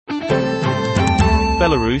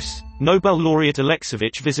Belarus, Nobel laureate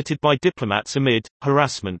Alexeyevich visited by diplomats amid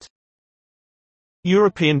harassment.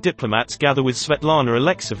 European diplomats gather with Svetlana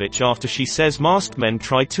Alexeyevich after she says masked men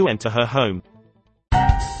tried to enter her home.